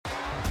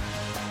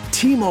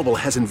T-Mobile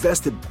has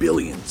invested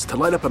billions to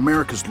light up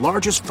America's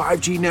largest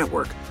 5G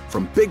network,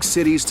 from big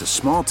cities to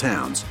small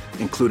towns,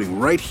 including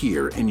right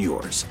here in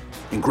yours.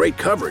 And great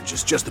coverage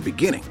is just the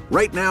beginning.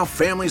 Right now,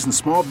 families and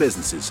small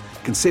businesses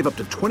can save up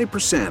to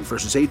 20%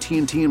 versus AT&T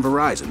and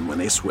Verizon when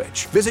they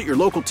switch. Visit your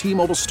local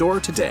T-Mobile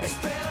store today.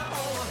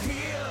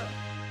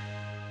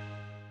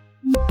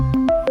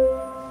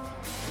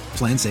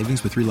 Plan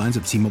savings with 3 lines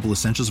of T-Mobile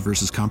Essentials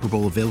versus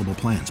comparable available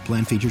plans.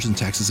 Plan features and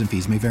taxes and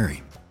fees may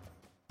vary.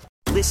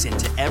 Listen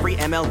to every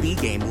MLB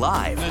game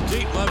live. In the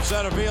deep left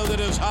center field, it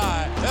is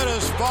high, it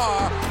is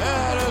far,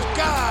 it is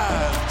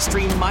gone.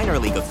 Stream minor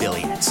league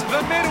affiliates.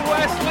 The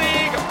Midwest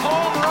League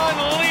home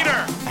run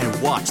leader.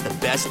 And watch the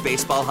best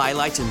baseball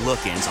highlights and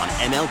look-ins on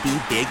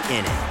MLB Big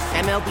Inning.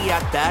 MLB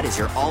At Bat is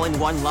your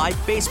all-in-one live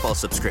baseball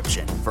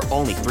subscription for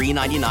only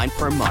 $3.99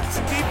 per month.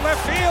 Deep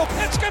left field,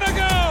 it's gonna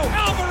go.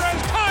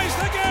 Alvarez ties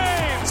the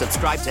game.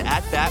 Subscribe to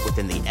At Bat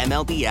within the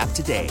MLB app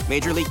today.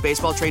 Major League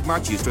Baseball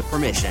trademarks used with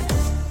permission.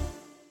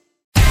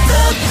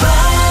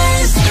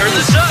 Turn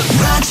this up.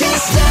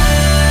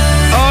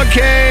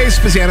 Okay,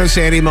 Spaziano,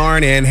 Sandy,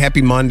 Marn, and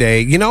happy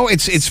Monday. You know,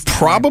 it's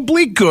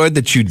probably good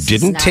that you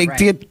didn't take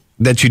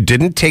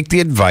the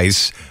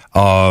advice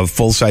of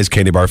full-size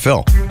candy bar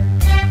Phil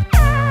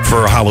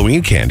for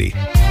Halloween candy,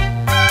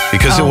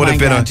 because it would have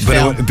been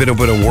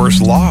a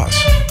worse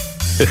loss.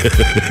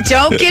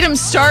 Don't get him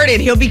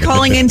started. He'll be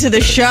calling into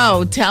the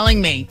show,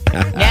 telling me,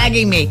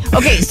 nagging me.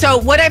 Okay, so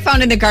what I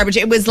found in the garbage,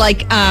 it was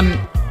like,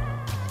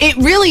 it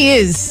really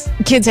is.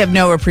 Kids have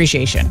no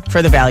appreciation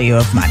for the value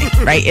of money,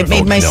 right? It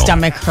made my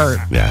stomach hurt.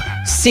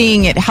 Yeah.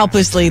 Seeing it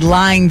helplessly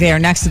lying there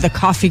next to the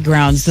coffee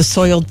grounds, the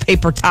soiled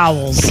paper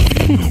towels.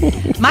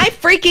 My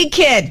freaking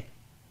kid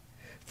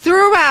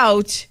threw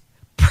out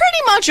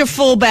pretty much a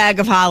full bag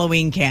of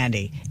Halloween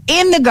candy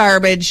in the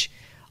garbage.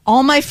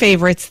 All my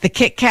favorites, the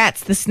Kit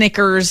Kats, the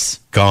Snickers.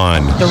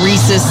 Gone. The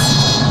Reese's.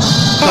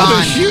 Gone. Oh,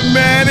 the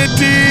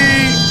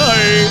humanity.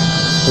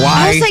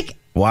 Why? I was like,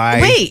 why?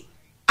 Wait.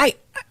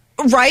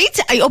 Right?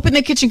 I opened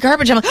the kitchen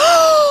garbage. I'm like,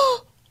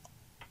 oh,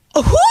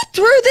 who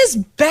threw this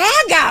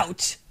bag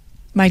out?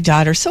 My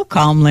daughter, so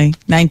calmly,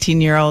 the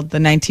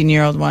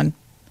 19-year-old one.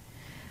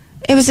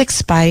 It was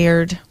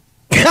expired.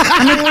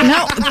 I'm like,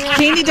 no,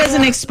 candy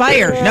doesn't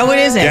expire. No, it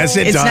isn't. Yes,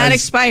 it does. It's not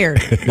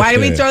expired. Why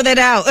did we throw that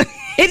out?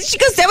 She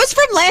goes, that was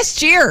from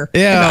last year.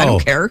 Yeah. I don't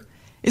care.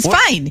 It's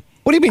fine.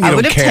 What do you mean you I don't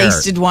would have care?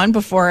 tasted one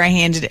before I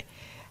handed it.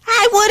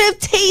 I would have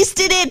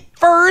tasted it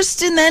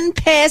first and then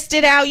passed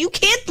it out. You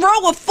can't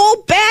throw a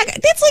full bag.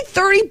 That's like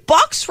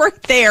 $30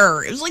 right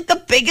there. It was like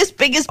the biggest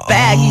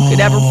bag you could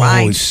ever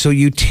find. So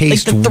you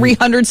taste like the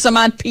 300 some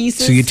odd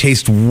pieces. So you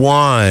taste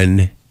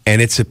one,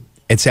 and it's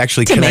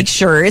actually to make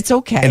sure it's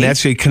okay, and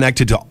actually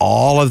connected to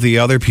all of the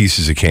other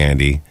pieces of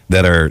candy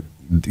that are.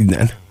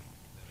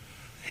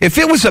 If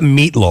it was a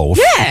meatloaf,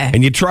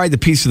 and you tried the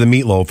piece of the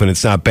meatloaf and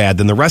it's not bad,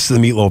 then the rest of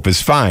the meatloaf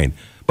is fine.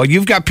 But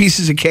you've got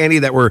pieces of candy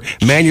that were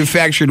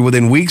manufactured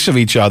within weeks of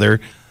each other,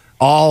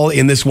 all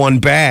in this one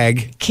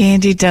bag.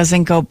 Candy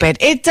doesn't go bad.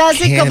 It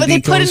doesn't go, but they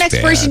put an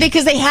expiration date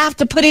because they have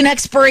to put an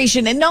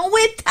expiration, and no,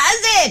 it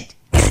doesn't.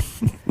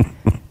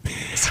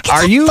 It's a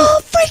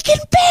full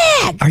freaking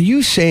bag. Are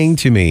you saying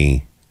to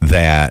me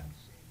that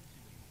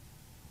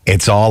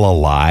it's all a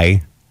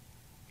lie?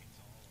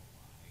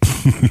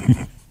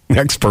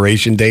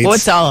 Expiration dates?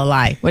 What's all a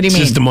lie? What do you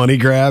mean? Just a money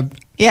grab?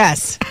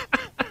 Yes.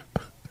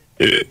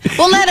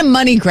 Well, not a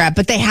money grab,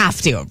 but they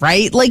have to,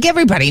 right? Like,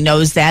 everybody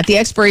knows that. The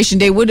expiration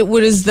date, what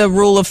is the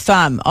rule of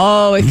thumb?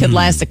 Oh, it could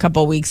last a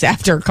couple weeks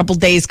after, a couple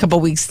days, couple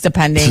weeks,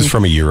 depending. This is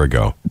from a year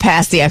ago.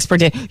 Past the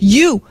expert date.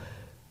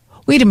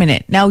 Wait a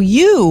minute. Now,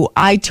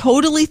 I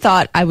totally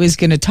thought I was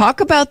going to talk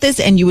about this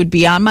and you would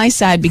be on my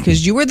side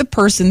because you are the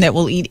person that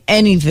will eat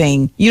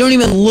anything. You don't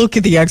even look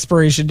at the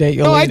expiration date.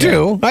 I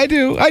do. I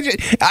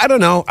don't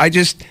know. I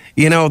just,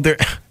 there...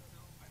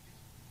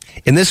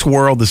 In this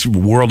world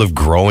of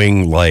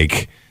growing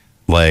like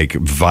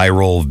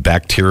viral,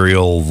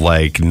 bacterial,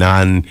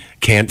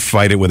 can't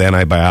fight it with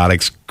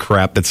antibiotics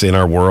crap that's in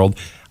our world,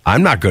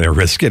 I'm not going to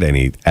risk it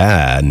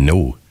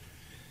no.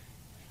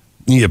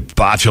 You have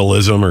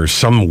botulism or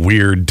some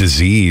weird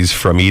disease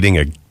from eating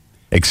a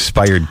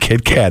expired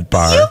Kit Kat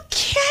bar. You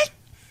can't.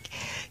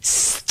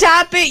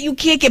 Stop it. You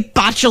can't get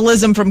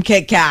botulism from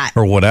Kit Kat.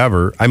 Or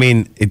whatever. I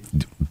mean,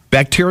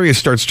 bacteria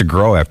starts to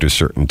grow after a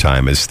certain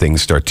time as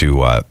things start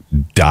to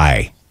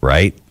die,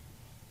 right?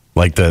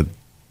 Like the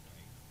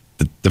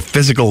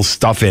physical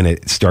stuff in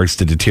it starts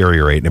to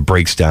deteriorate and it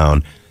breaks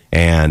down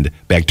and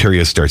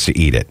bacteria starts to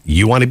eat it.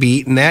 You want to be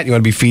eating that? You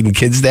want to be feeding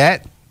kids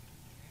that?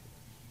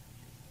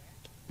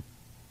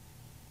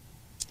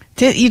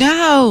 You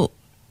know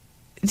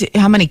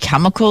how many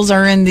chemicals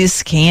are in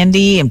this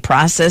candy and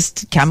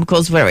processed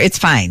chemicals, whatever? It's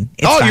fine.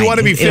 It's fine. You want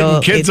to be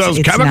feeding kids those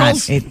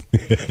chemicals?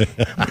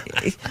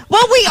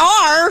 Well, we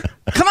are.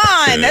 Come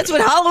on. That's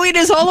what Halloween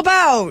is all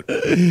about.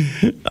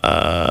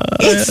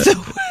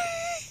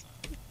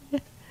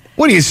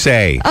 What do you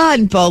say?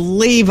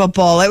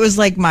 Unbelievable. It was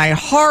like my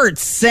heart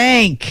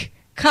sank.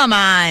 Come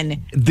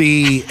on.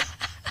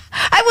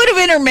 I would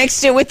have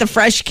intermixed it with the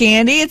fresh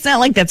candy. It's not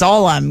like that's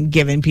all I'm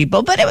giving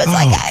people, but it was it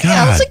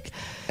was like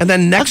and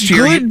then next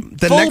year,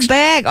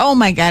 bag. Oh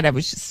my God, I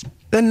was just.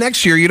 Then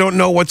next year, you don't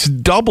know what's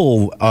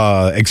double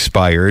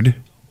expired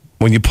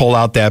when you pull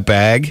out that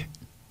bag.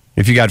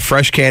 If you got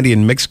fresh candy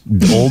and mixed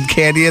old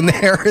candy in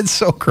there, it's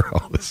so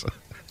gross.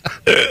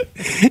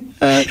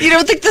 You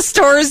don't think the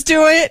stores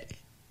do it?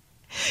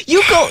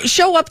 You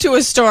show up to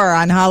a store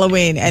on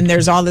Halloween and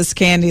there's all this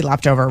candy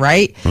left over,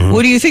 right? Mm-hmm.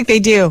 What do you think they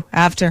do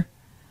after?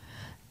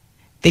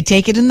 They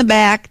take it in the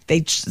back.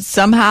 They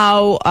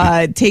somehow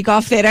take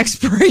off that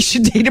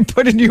expiration date and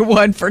put a new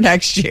one for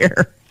next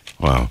year.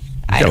 Wow.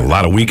 Got a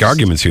lot of weak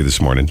arguments here this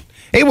morning.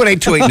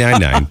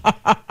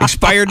 818-2899.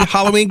 Expired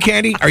Halloween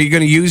candy. Are you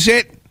going to use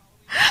it?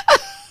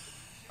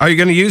 Are you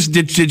going to use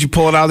it? Did you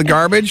pull it out of the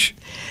garbage?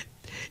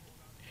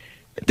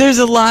 There's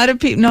a lot of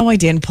people. No, I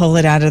didn't pull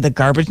it out of the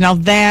garbage. Now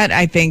that,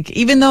 I think,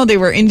 even though they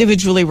were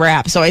individually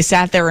wrapped, so I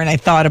sat there and I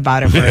thought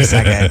about it for a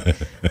second.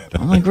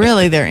 I'm like,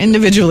 really? They're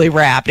individually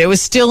wrapped. It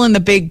was still in the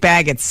big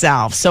bag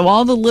itself. So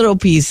all the little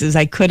pieces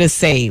I could have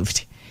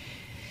saved.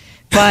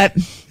 But...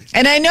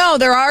 And I know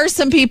there are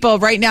some people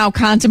right now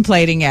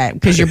contemplating it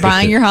because you're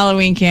buying your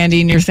Halloween candy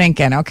and you're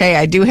thinking, okay,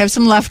 I do have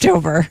some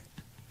leftover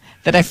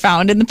that I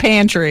found in the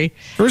pantry.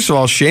 First of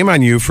all, shame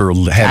on you for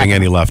having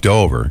any left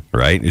over,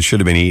 right? It should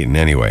have been eaten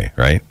anyway,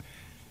 right?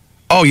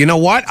 Oh, you know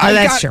what?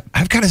 True.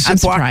 I've got a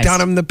Ziploc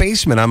down in the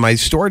basement on my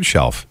storage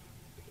shelf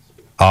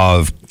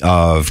of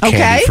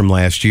candy from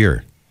last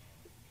year.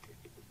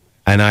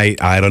 And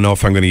I don't know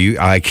if I'm going to use.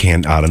 I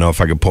don't know if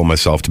I can pull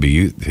myself to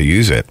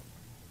use it.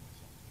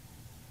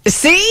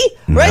 See?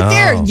 Right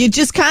there. You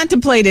just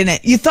contemplated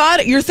it.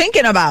 You're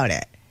thinking about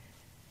it.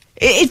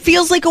 It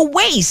feels like a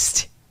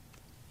waste.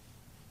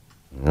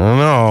 I don't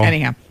know.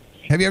 Anyhow.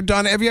 Have you ever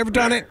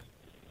done it?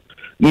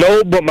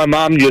 No, but my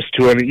mom used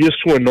to, and it used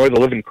to annoy the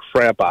living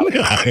crap out of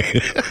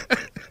me.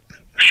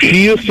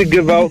 She used to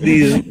give out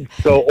the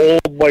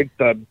old, like,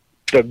 the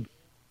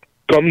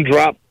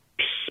gumdrop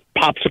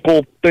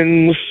popsicle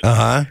things.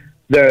 Uh-huh.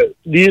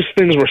 These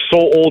things were so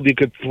old you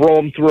could throw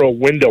them through a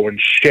window and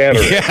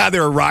shatter it. Yeah, they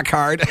were rock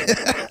hard.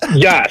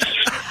 Yes.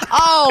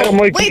 Oh,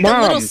 like, wait,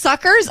 Mom, the little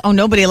suckers? Oh,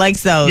 nobody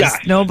likes those. Yes.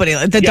 Nobody.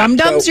 The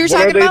dum-dums you're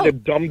talking about?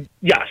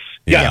 Yes.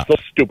 Yes,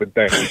 those stupid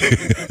things.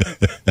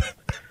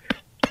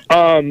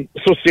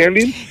 So,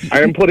 Sandy,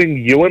 I am putting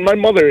you and my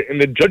mother in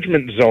the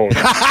judgment zone.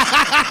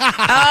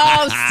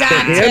 Oh, stop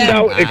to hand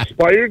out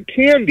expired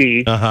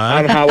candy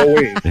on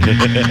Halloween.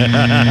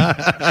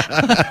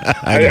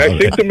 I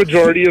think the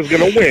majority is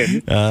going to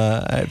win.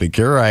 I think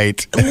you're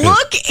right.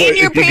 Look in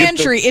your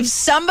pantry. If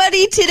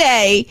somebody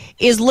today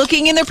is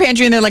looking in their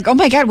pantry and they're like, oh,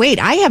 my God, wait,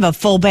 I have a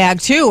full bag,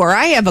 too, or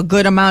I have a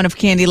good amount of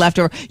candy left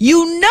over,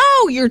 you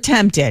know you're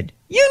tempted.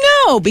 You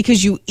know,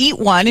 because you eat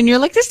one and you're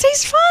like, this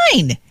tastes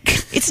fine.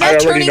 It's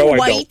not turning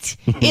white.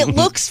 It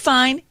looks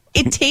fine.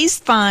 It tastes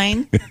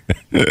fine.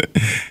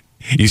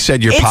 You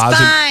said you're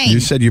positive. Fine. You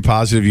said you're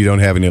positive you don't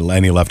have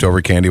any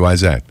leftover candy. Why is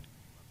that?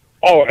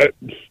 Oh,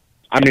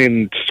 I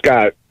mean,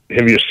 Scott,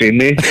 have you seen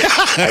me?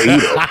 I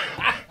eat it.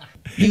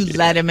 You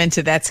led him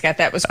into that, Scott.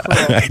 That was cruel.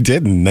 I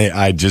didn't.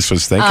 I just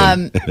was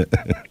thinking.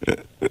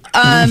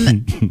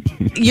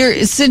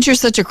 Since you're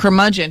such a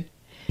curmudgeon.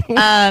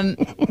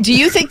 Do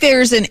you think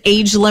there's an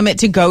age limit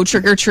to go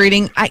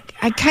trick-or-treating? I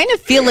kind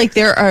of feel like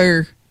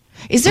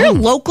is there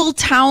local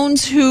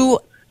towns who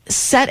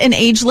set an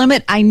age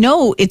limit? I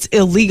know it's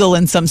illegal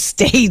in some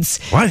states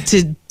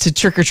to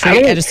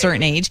trick-or-treat at a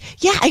certain age.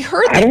 Yeah, I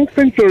heard that. I don't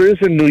think there is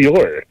in New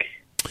York.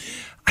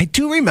 I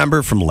do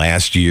remember from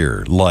last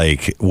year,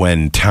 like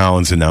when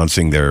towns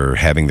announcing they're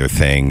having their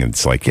thing,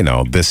 it's like,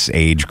 this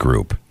age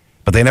group.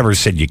 But they never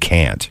said you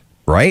can't,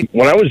 right?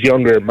 When I was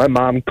younger, my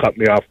mom cut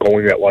me off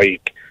going at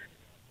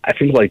I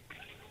think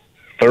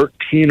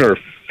 13 or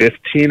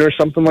 15 or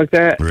something like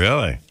that.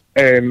 Really?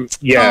 And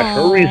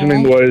her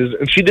reasoning was,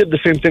 and she did the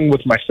same thing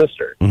with my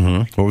sister.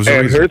 Mm-hmm. What was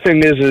her reason? Her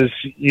thing is,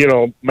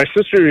 my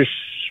sister is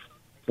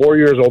 4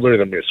 years older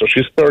than me, so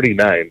she's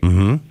 39.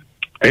 Mm-hmm.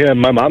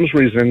 And my mom's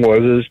reasoning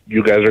was,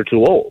 you guys are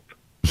too old.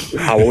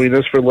 Halloween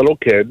is for little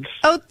kids.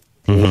 Oh,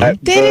 that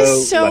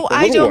is so,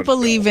 I don't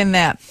believe in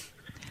that.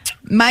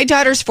 My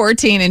daughter's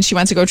 14 and she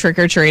wants to go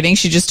trick-or-treating.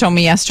 She just told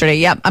me yesterday,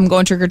 yep, I'm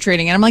going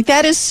trick-or-treating. And I'm like,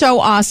 that is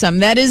so awesome.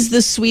 That is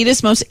the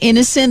sweetest, most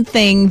innocent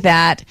thing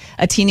that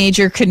a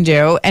teenager can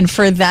do. And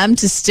for them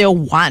to still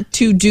want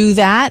to do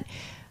that,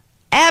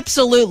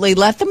 absolutely,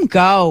 let them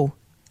go.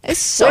 It's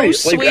so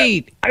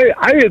sweet.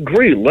 I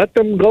agree. Let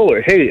them go.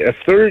 Hey, if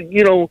they're,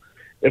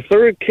 if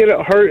they're a kid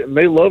at heart and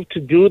they love to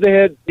do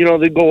that,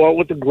 they go out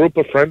with a group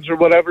of friends or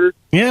whatever.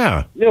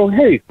 Yeah.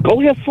 Hey, go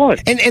have fun.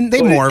 And they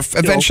morph.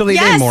 Eventually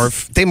they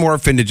morph. They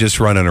morph into just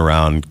running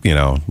around,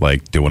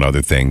 like doing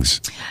other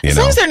things. As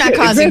long as they're not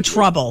causing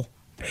trouble.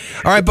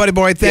 All right, buddy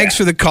boy. Thanks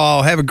for the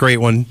call. Have a great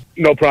one.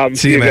 No problem.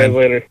 See you, man. Guys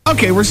later.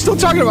 Okay, we're still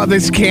talking about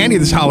this candy,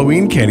 this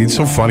Halloween candy. It's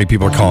so funny.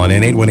 People are calling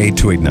in.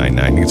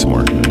 818-2899. Need some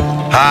more.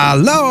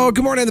 Hello.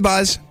 Good morning, The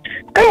Buzz.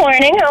 Good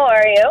morning. How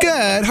are you?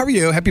 Good. How are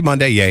you? Happy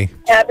Monday. Yay.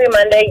 Happy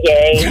Monday.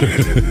 Yay.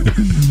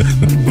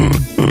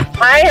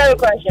 I have a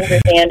question for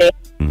Sandy.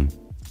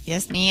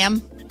 Yes,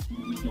 ma'am.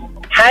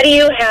 How do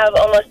you have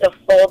almost a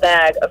full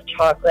bag of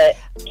chocolate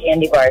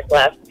candy bars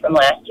left from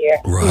last year?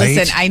 Right.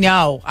 Listen, I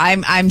know.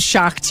 I'm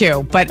shocked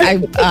too, but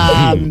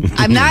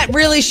I'm not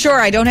really sure.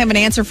 I don't have an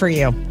answer for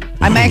you.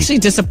 I'm actually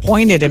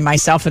disappointed in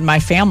myself and my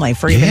family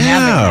for even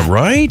having that. Yeah,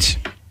 right?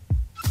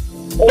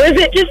 Was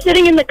it just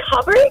sitting in the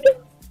cupboard?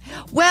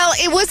 Well,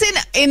 it wasn't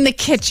in the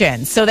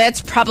kitchen, so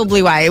that's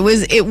probably why.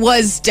 It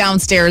was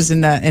downstairs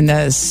in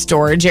the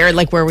storage area,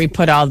 like where we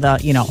put all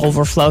the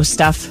overflow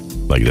stuff.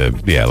 Like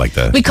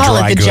the We call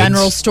dry it the goods.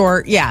 general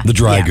store. Yeah. The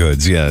dry Yeah.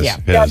 goods, yes. Yeah.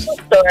 yes.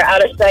 Store,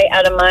 out of sight,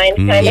 out of mind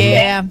kind of thing?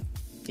 Yeah.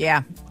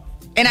 Yeah.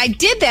 And I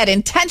did that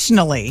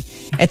intentionally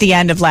at the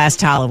end of last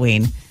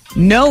Halloween,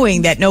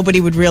 knowing that nobody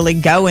would really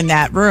go in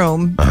that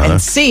room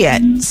and see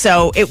it.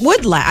 So it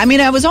would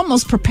I was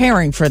almost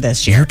preparing for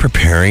this year. You're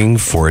preparing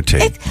for it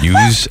to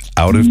use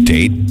out of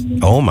date.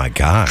 Oh my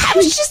gosh. I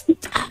was just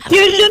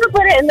You should have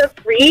put it in the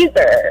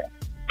freezer.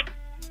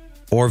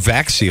 Or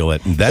vac seal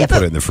it and then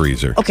put it in the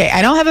freezer. Okay,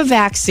 I don't have a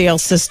vac seal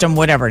system,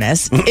 whatever it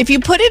is. If you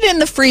put it in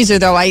the freezer,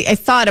 though, I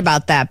thought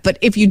about that. But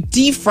if you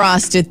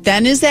defrost it,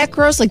 then is that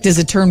gross? Like, does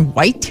it turn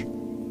white?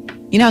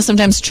 You know how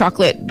sometimes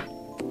chocolate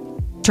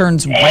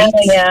turns white?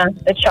 Yeah,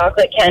 the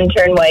chocolate can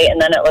turn white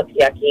and then it looks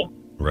yucky.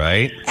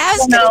 Right? I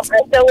still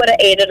would have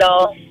ate it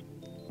all.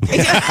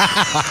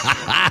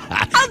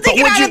 I'll take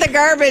it out of the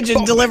garbage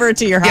and deliver it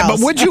to your house. Yeah, but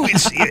would you?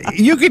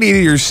 You could eat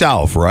it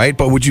yourself, right?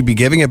 But would you be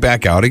giving it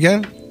back out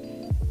again?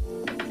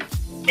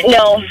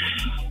 No.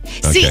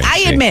 See,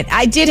 I admit,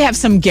 I did have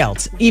some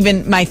guilt.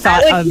 Even my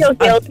thought I would feel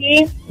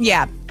guilty.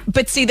 Yeah.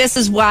 But see, this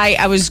is why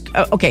I was,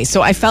 okay,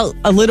 so I felt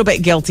a little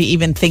bit guilty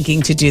even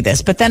thinking to do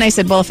this. But then I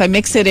said, well, if I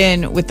mix it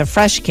in with the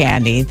fresh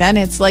candy, then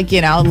it's like,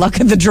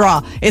 luck of the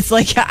draw. It's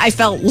like I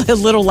felt a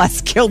little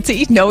less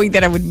guilty knowing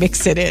that I would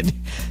mix it in.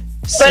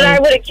 So, But I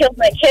would have killed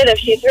my kid if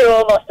she threw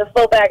almost a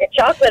full bag of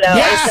chocolate out.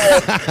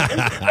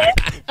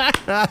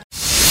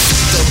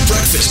 The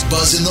Breakfast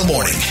Buzz in the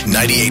morning.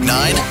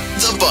 98.9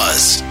 The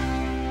Buzz.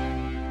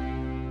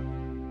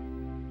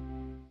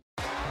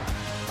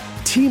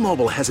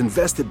 T-Mobile has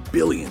invested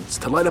billions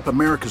to light up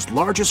America's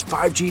largest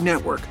 5G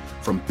network,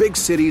 from big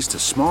cities to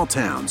small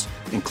towns,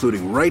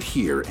 including right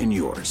here in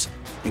yours.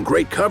 And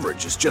great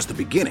coverage is just the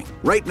beginning.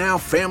 Right now,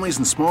 families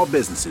and small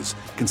businesses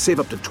can save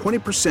up to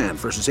 20%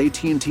 versus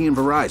AT&T and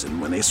Verizon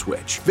when they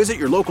switch. Visit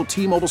your local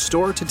T-Mobile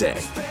store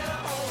today.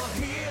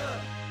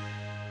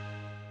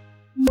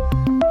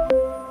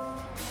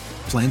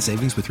 Plan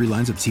savings with 3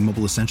 lines of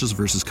T-Mobile Essentials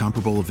versus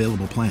comparable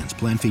available plans.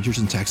 Plan features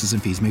and taxes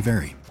and fees may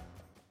vary.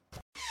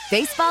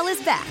 Baseball is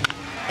back,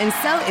 and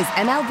so is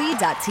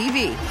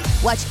MLB.tv.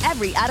 Watch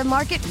every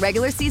out-of-market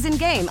regular season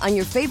game on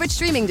your favorite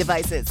streaming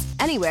devices,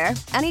 anywhere,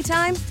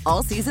 anytime,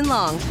 all season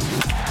long.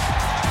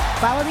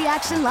 Follow the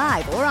action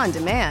live or on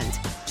demand.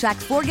 Track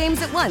 4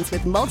 games at once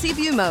with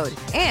multi-view mode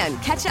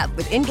and catch up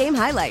with in-game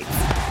highlights.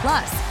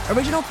 Plus,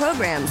 original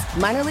programs,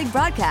 minor league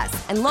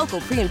broadcasts, and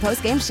local pre- and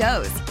post-game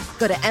shows.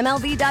 Go to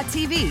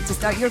MLB.tv to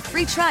start your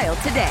free trial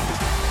today.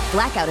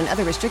 Blackout and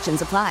other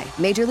restrictions apply.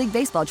 Major League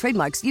Baseball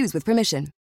trademarks used with permission.